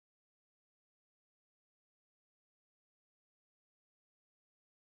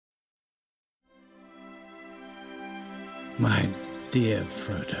My dear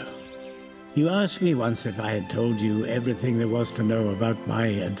Frodo, you asked me once if I had told you everything there was to know about my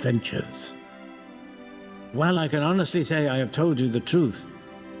adventures. While I can honestly say I have told you the truth,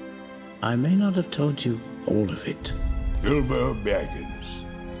 I may not have told you all of it. Bilbo Baggins.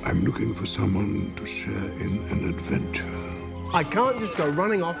 I'm looking for someone to share in an adventure. I can't just go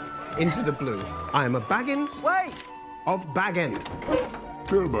running off into the blue. I am a Baggins. Wait! Of Baggend.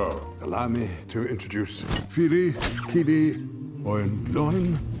 Bilbo, allow me to introduce Fili, Kili, Oin,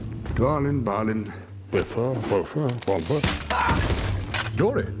 Loin, Dwalin, Balin, Biffa, Boffa, Bomba,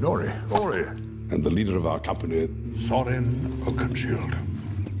 Dori, Ori, and the leader of our company, Thorin Oakenshield.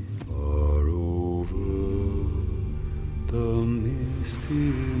 Far over the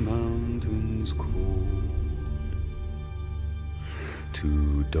misty mountains cold,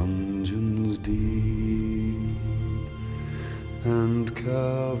 to dungeons deep and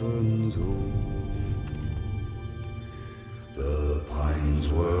caverns old, the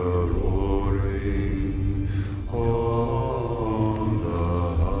pines were roaring on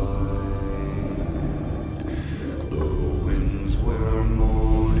the height, the winds were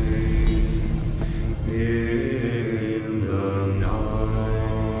moaning in the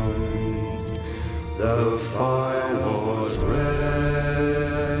night, the fire was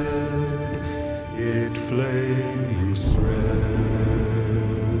red, it flaming spread,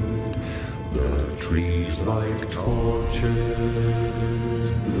 the trees like torches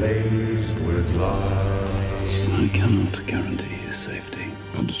blazed with light. I cannot guarantee his safety,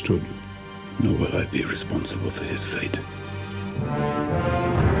 Understood. nor will I be responsible for his fate.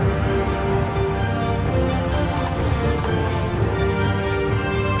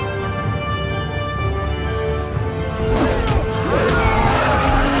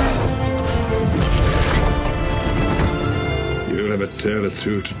 You'll have a tale or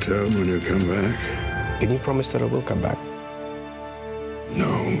two to tell when you come back. Can you promise that I will come back?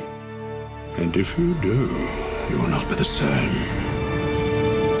 No. And if you do, you will not be the same.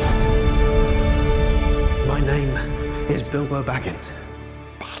 My name is Bilbo Baggins.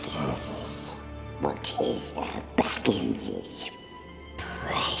 Bagginses. What is Bagginses?